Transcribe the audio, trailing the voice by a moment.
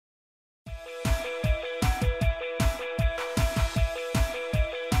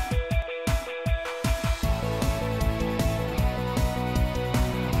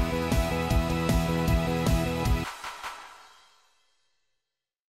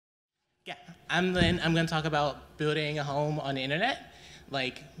Yeah, I'm Lynn. I'm going to talk about building a home on the internet,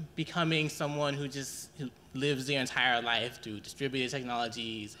 like becoming someone who lives their entire life through distributed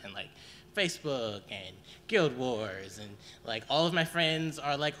technologies and like Facebook and Guild Wars, and like all of my friends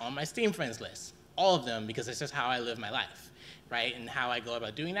are like on my Steam friends list, all of them, because it's just how I live my life, right? And how I go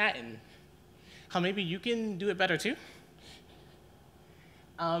about doing that, and how maybe you can do it better too.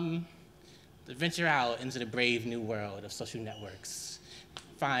 To venture out into the brave new world of social networks,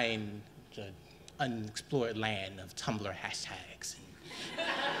 find the unexplored land of Tumblr hashtags and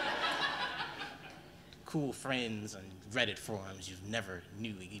cool friends and Reddit forums you've never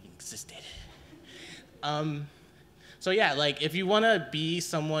knew even existed. So yeah, like if you want to be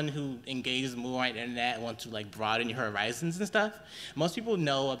someone who engages more on the internet and want to like broaden your horizons and stuff, most people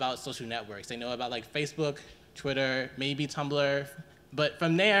know about social networks. They know about like Facebook, Twitter, maybe Tumblr, but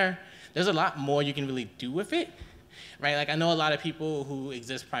from there, there's a lot more you can really do with it, right? Like I know a lot of people who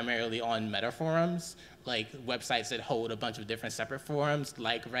exist primarily on meta forums, like websites that hold a bunch of different separate forums,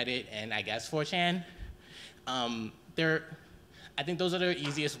 like Reddit and I guess 4chan. I think those are the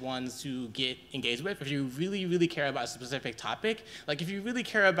easiest ones to get engaged with if you really, really care about a specific topic. Like if you really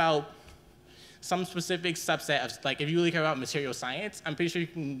care about some specific subset of, like if you really care about material science, I'm pretty sure you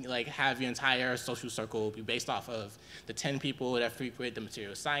can like have your entire social circle be based off of the 10 people that frequent the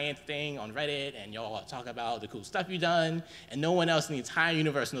material science thing on Reddit, and y'all talk about the cool stuff you've done, and no one else in the entire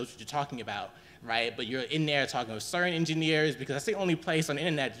universe knows what you're talking about, right? But you're in there talking with certain engineers because that's the only place on the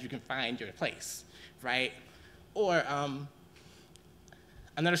internet that you can find your place, right? Or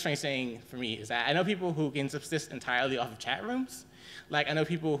another strange thing for me is that I know people who can subsist entirely off of chat rooms. Like I know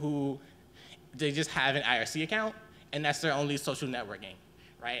people who they just have an IRC account, and that's their only social networking,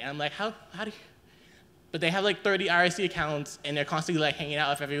 right? And I'm like, how do you? But they have like 30 IRC accounts, and they're constantly like hanging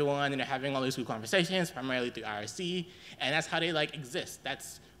out with everyone, and they're having all these cool conversations, primarily through IRC, and that's how they like exist.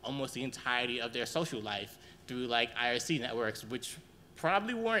 That's almost the entirety of their social life through like IRC networks, which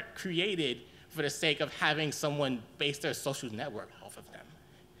probably weren't created for the sake of having someone base their social network off of them,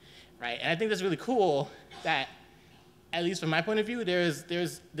 right? And I think that's really cool that, at least from my point of view, there's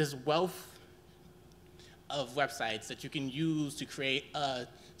this wealth of websites that you can use to create a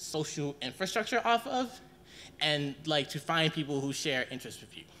social infrastructure off of, and like to find people who share interests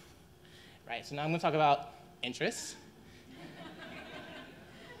with you, right? So now I'm gonna talk about interests.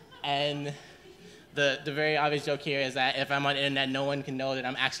 And the very obvious joke here is that if I'm on the internet, no one can know that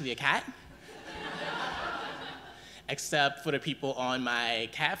I'm actually a cat, except for the people on my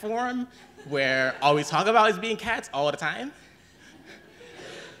cat forum, where all we talk about is being cats all the time.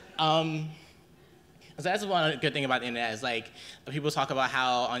 So that's one good thing about the internet is like people talk about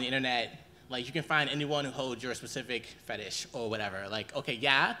how on the internet like you can find anyone who holds your specific fetish or whatever. Like okay,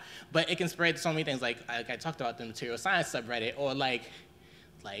 yeah, but it can spread to so many things. Like I talked about the material science subreddit, or like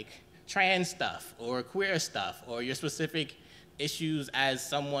trans stuff or queer stuff, or your specific issues as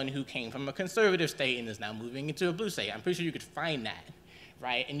someone who came from a conservative state and is now moving into a blue state. I'm pretty sure you could find that,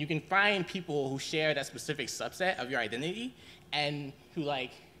 right? And you can find people who share that specific subset of your identity and who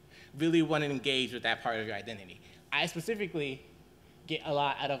like really want to engage with that part of your identity. I specifically get a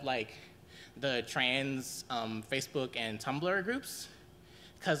lot out of like the trans Facebook and Tumblr groups,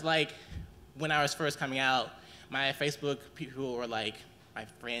 because like when I was first coming out, my Facebook people were like my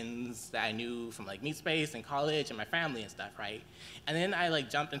friends that I knew from like MeetSpace and college and my family and stuff, right? And then I like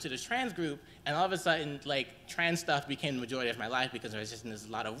jumped into this trans group, and all of a sudden like trans stuff became the majority of my life because there was just this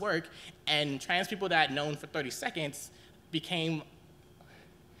a lot of work, and trans people that I'd known for 30 seconds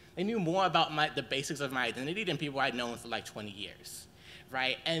they knew more about the basics of my identity than people I'd known for like 20 years,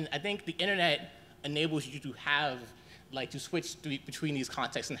 right? And I think the internet enables you to have, like to switch between these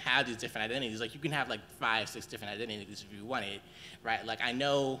contexts and have these different identities. Like you can have like 5, 6 different identities if you wanted, right? Like I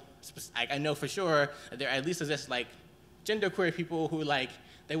know for sure that there at least exists like genderqueer people who like,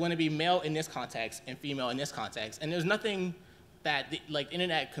 they want to be male in this context and female in this context. And there's nothing that the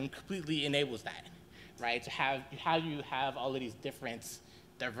internet completely enables that, right? To have you have all of these different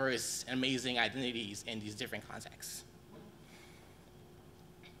diverse, amazing identities in these different contexts.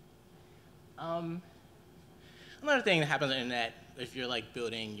 Another thing that happens on the internet, if you're like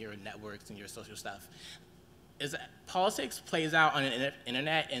building your networks and your social stuff, is that politics plays out on the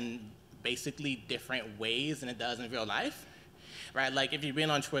internet in basically different ways than it does in real life, right? Like if you've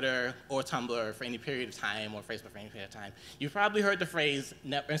been on Twitter or Tumblr for any period of time, or Facebook for any period of time, you've probably heard the phrase,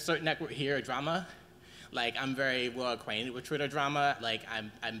 insert network here drama. Like I'm very well acquainted with Twitter drama. Like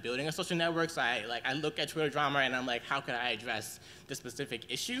I'm building a social network, so I look at Twitter drama and I'm like, how could I address this specific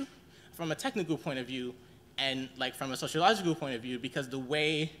issue from a technical point of view and like from a sociological point of view, because the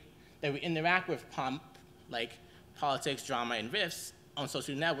way that we interact with like politics, drama, and riffs on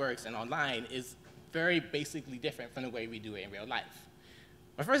social networks and online is very basically different from the way we do it in real life.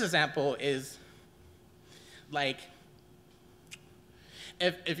 My first example is, like,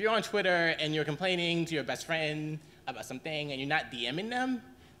 if you're on Twitter and you're complaining to your best friend about something and you're not DMing them,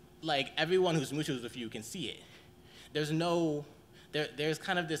 like, everyone who's mutuals with you can see it. There's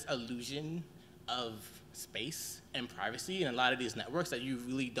kind of this illusion of space and privacy in a lot of these networks that you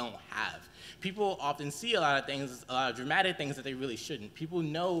really don't have. People often see a lot of things, a lot of dramatic things that they really shouldn't. People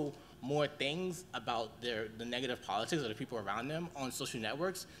know more things about the negative politics of the people around them on social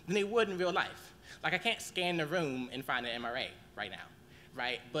networks than they would in real life. Like, I can't scan the room and find an MRA right now,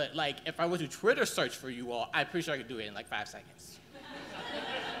 right? But like, if I were to Twitter search for you all, I'm pretty sure I could do it in like 5 seconds.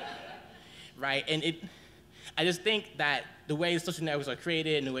 Right? And I just think that the way social networks are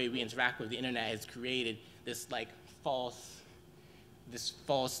created and the way we interact with the internet has created this false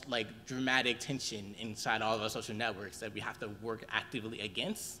like dramatic tension inside all of our social networks that we have to work actively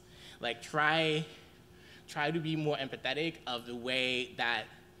against. Like, try to be more empathetic of the way that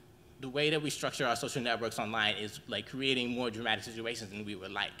we structure our social networks online is like creating more dramatic situations than we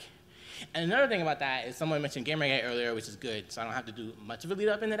would like. And another thing about that is someone mentioned Gamergate earlier, which is good, so I don't have to do much of a lead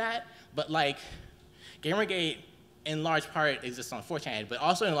up into that, but like, Gamergate in large part exists on 4chan, but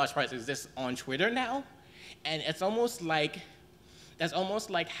also in large part exists on Twitter now. And that's almost like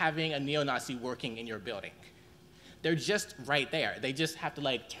having a neo-Nazi working in your building. They're just right there. They just have to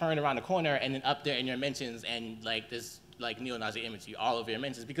like turn around the corner and then up there in your mentions and like this like neo-Nazi imagery all over your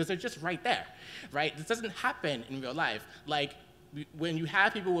mentions because they're just right there, right? This doesn't happen in real life. Like, when you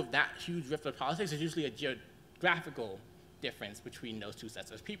have people with that huge rift of politics, there's usually a geographical difference between those two sets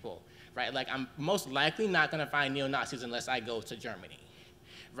of people, right? Like, I'm most likely not gonna find neo-Nazis unless I go to Germany,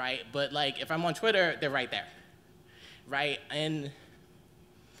 right? But like, if I'm on Twitter, they're right there, right? And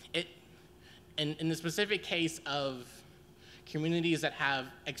in the specific case of communities that have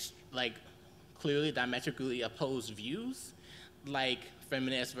like clearly diametrically opposed views, like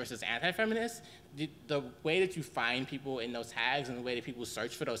feminists versus anti-feminists, the way that you find people in those tags and the way that people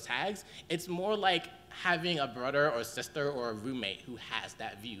search for those tags, it's more like having a brother or sister or a roommate who has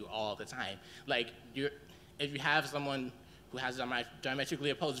that view all the time. Like, if you have someone who has a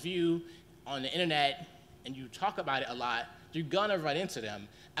diametrically opposed view on the internet and you talk about it a lot, you're gonna run into them,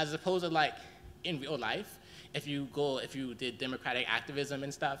 as opposed to like in real life, if you did democratic activism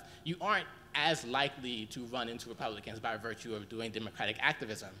and stuff, you aren't as likely to run into Republicans by virtue of doing democratic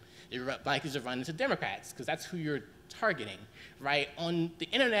activism. You're likely to run into Democrats, because that's who you're targeting, right? On the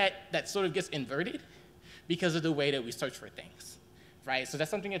internet, that sort of gets inverted because of the way that we search for things, right? So that's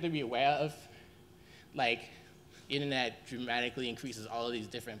something you have to be aware of. Like, the internet dramatically increases all of these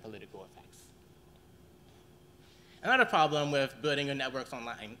different political effects. Another problem with building your networks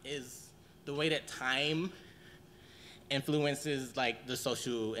online is the way that time influences like the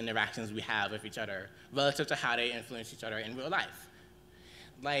social interactions we have with each other relative to how they influence each other in real life.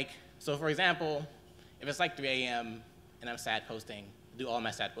 Like, so for example, if it's like 3 a.m. and I'm sad posting, do all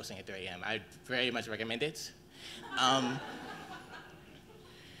my sad posting at 3 a.m. I very much recommend it.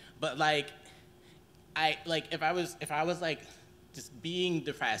 But like, if I was like just being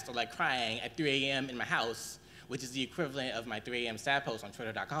depressed or like crying at 3 a.m. in my house, which is the equivalent of my 3 a.m. sad post on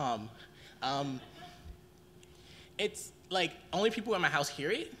twitter.com, it's like only people in my house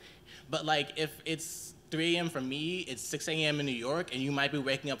hear it, but like if it's 3 a.m. for me, it's 6 a.m. in New York, and you might be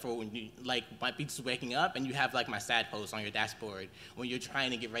waking up might be just waking up, and you have like my sad post on your dashboard when you're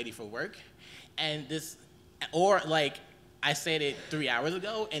trying to get ready for work, and or like I said it 3 hours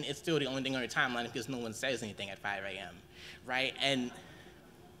ago, and it's still the only thing on your timeline because no one says anything at 5 a.m., right? And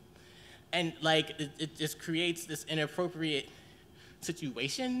like it just creates this inappropriate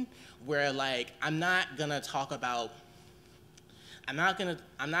situation where like I'm not gonna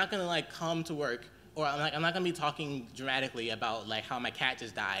like come to work, or I'm not gonna be talking dramatically about like how my cat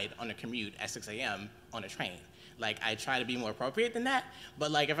just died on a commute at 6 a.m. on a train. Like, I try to be more appropriate than that,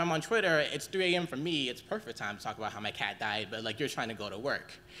 but like if I'm on Twitter, it's 3 a.m. for me, it's perfect time to talk about how my cat died, but like you're trying to go to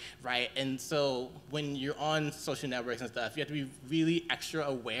work, right? And so when you're on social networks and stuff, you have to be really extra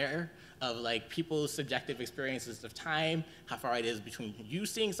aware of like people's subjective experiences of time, how far it is between you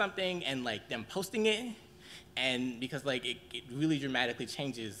seeing something and like them posting it, and because like it really dramatically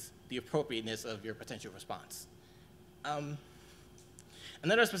changes the appropriateness of your potential response.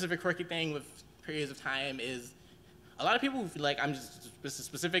 Another specific quirky thing with periods of time is a lot of people, like, this is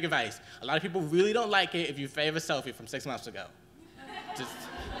specific advice, a lot of people really don't like it if you favor a selfie from 6 months ago. Just,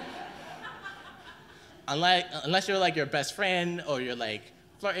 unless you're like your best friend or you're like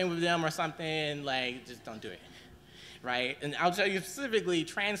flirting with them or something, like, just don't do it, right? And I'll tell you specifically,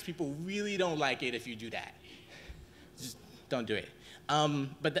 trans people really don't like it if you do that. Just don't do it.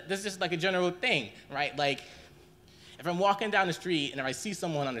 But this is just like a general thing, right? Like, if I'm walking down the street and if I see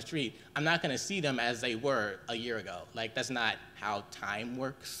someone on the street, I'm not gonna see them as they were a year ago. Like, that's not how time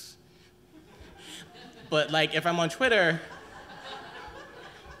works. But like, if I'm on Twitter,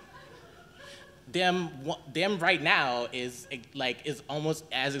 them right now is almost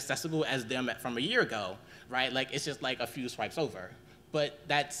as accessible as them from a year ago, right? Like, it's just like a few swipes over. But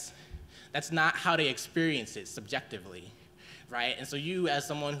that's not how they experience it subjectively, right? And so you, as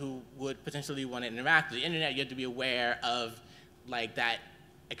someone who would potentially want to interact with the internet, you have to be aware of like that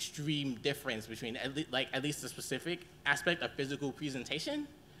extreme difference between at least the specific aspect of physical presentation,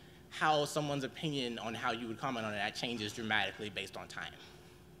 how someone's opinion on how you would comment on that changes dramatically based on time.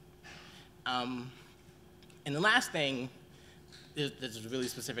 And the last thing is really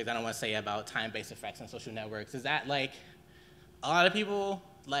specific that I want to say about time-based effects on social networks is that like a lot of people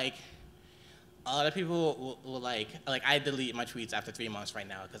will like I delete my tweets after 3 months right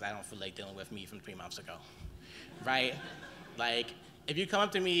now because I don't feel like dealing with me from 3 months ago, right? Like, if you come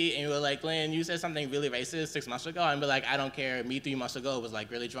up to me and you're like, Lynn, you said something really racist 6 months ago, I'd be like, I don't care. Me 3 months ago was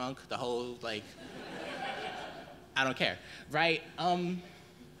like really drunk. The whole like, I don't care, right?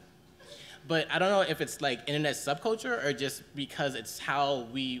 But I don't know if it's like internet subculture or just because it's how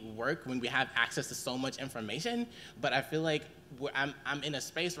we work when we have access to so much information. But I feel like I'm in a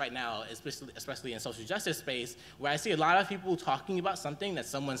space right now, especially in social justice space, where I see a lot of people talking about something that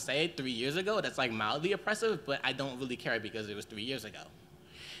someone said 3 years ago that's like mildly oppressive, but I don't really care because it was 3 years ago,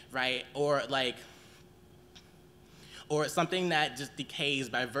 right? Or something that just decays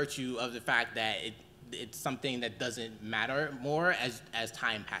by virtue of the fact that it's something that doesn't matter more as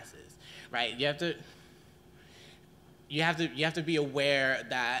time passes. Right, you have to be aware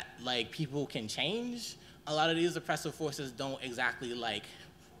that like people can change. A lot of these oppressive forces don't exactly like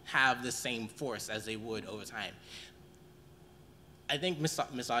have the same force as they would over time. I think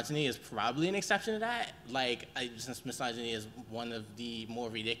misogyny is probably an exception to that. Like, since misogyny is one of the more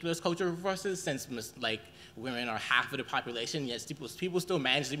ridiculous cultural forces, since like women are half of the population, yet people still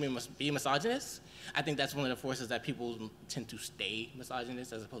manage to be misogynist. I think that's one of the forces that people tend to stay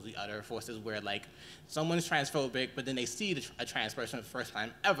misogynist, as opposed to other forces where like someone's transphobic, but then they see a trans person for the first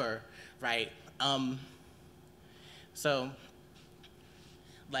time ever, right? So,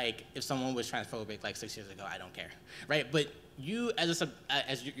 like, if someone was transphobic like 6 years ago, I don't care, right? But you, as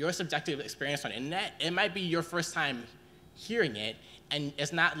your subjective experience on the internet, it might be your first time hearing it, and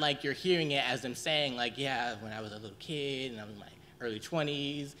it's not like you're hearing it as them saying like, yeah, when I was a little kid and I was in my early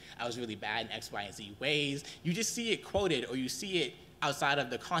 20s, I was really bad in X, Y, and Z ways. You just see it quoted, or you see it outside of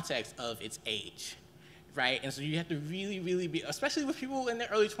the context of its age, right? And so you have to really, really be, especially with people in their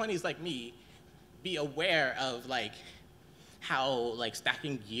early 20s like me, be aware of like how like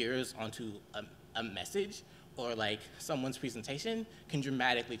stacking gears onto a message or like someone's presentation can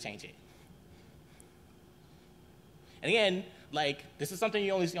dramatically change it. And again, like, this is something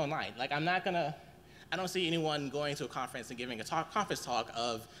you only see online. Like, I don't see anyone going to a conference and giving a conference talk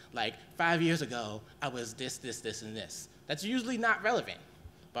of like, 5 years ago, I was this, and this. That's usually not relevant.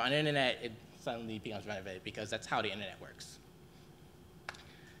 But on the internet, it suddenly becomes relevant because that's how the internet works.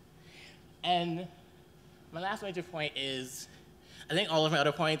 And my last major point is, I think all of my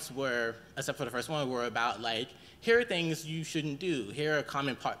other points were, except for the first one, were about like, here are things you shouldn't do. Here are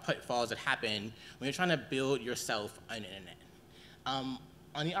common pitfalls that happen when you're trying to build yourself on the internet.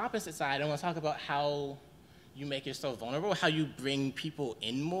 On the opposite side, I want to talk about how you make yourself vulnerable, how you bring people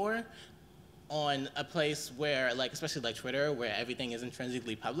in more on a place where, like, especially like Twitter, where everything is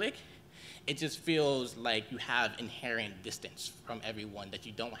intrinsically public. It just feels like you have inherent distance from everyone that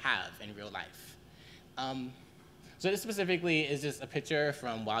you don't have in real life. So this specifically is just a picture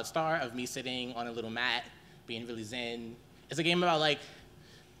from WildStar of me sitting on a little mat, being really zen. It's a game about like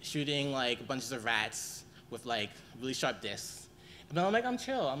shooting like bunches of rats with like really sharp discs. But I'm like, I'm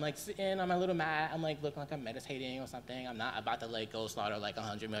chill. I'm like sitting on my little mat. I'm like looking like I'm meditating or something. I'm not about to like go slaughter like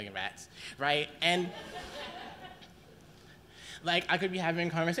 100 million rats, right? And like I could be having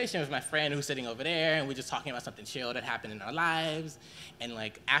a conversation with my friend who's sitting over there, and we're just talking about something chill that happened in our lives. And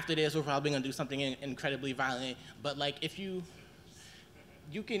like after this, we're probably gonna do something incredibly violent. But like if you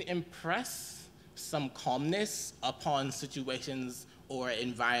can impress some calmness upon situations or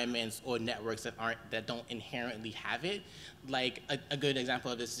environments or networks that don't inherently have it. Like a good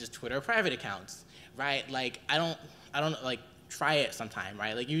example of this is just Twitter private accounts, right? Like I don't like try it sometime,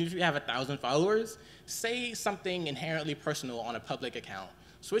 right? Like even if you have 1,000 followers, say something inherently personal on a public account.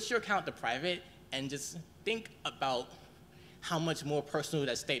 Switch your account to private and just think about how much more personal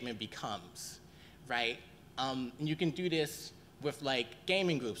that statement becomes, right? And you can do this with like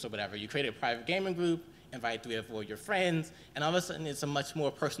gaming groups or whatever. You create a private gaming group, invite 3 or 4 of your friends, and all of a sudden it's a much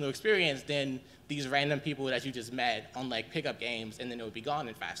more personal experience than these random people that you just met on like pickup games, and then it would be gone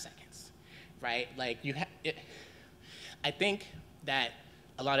in 5 seconds, right? Like I think that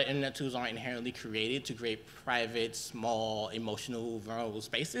a lot of internet tools aren't inherently created to create private, small, emotional, vulnerable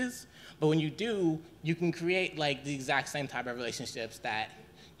spaces. But when you do, you can create like the exact same type of relationships that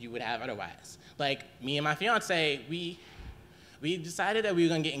you would have otherwise. Like me and my fiance, we decided that we were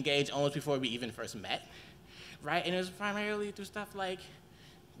gonna get engaged almost before we even first met, right? And it was primarily through stuff like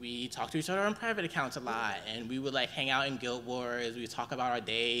we talked to each other on private accounts a lot, and we would like hang out in Guild Wars. We would talk about our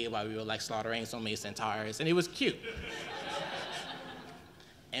day while we were like slaughtering so many centaurs, and it was cute.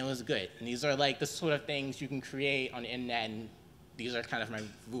 And it was good. And these are like the sort of things you can create on the internet, and these are kind of my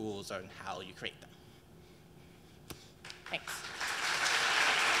rules on how you create them. Thanks.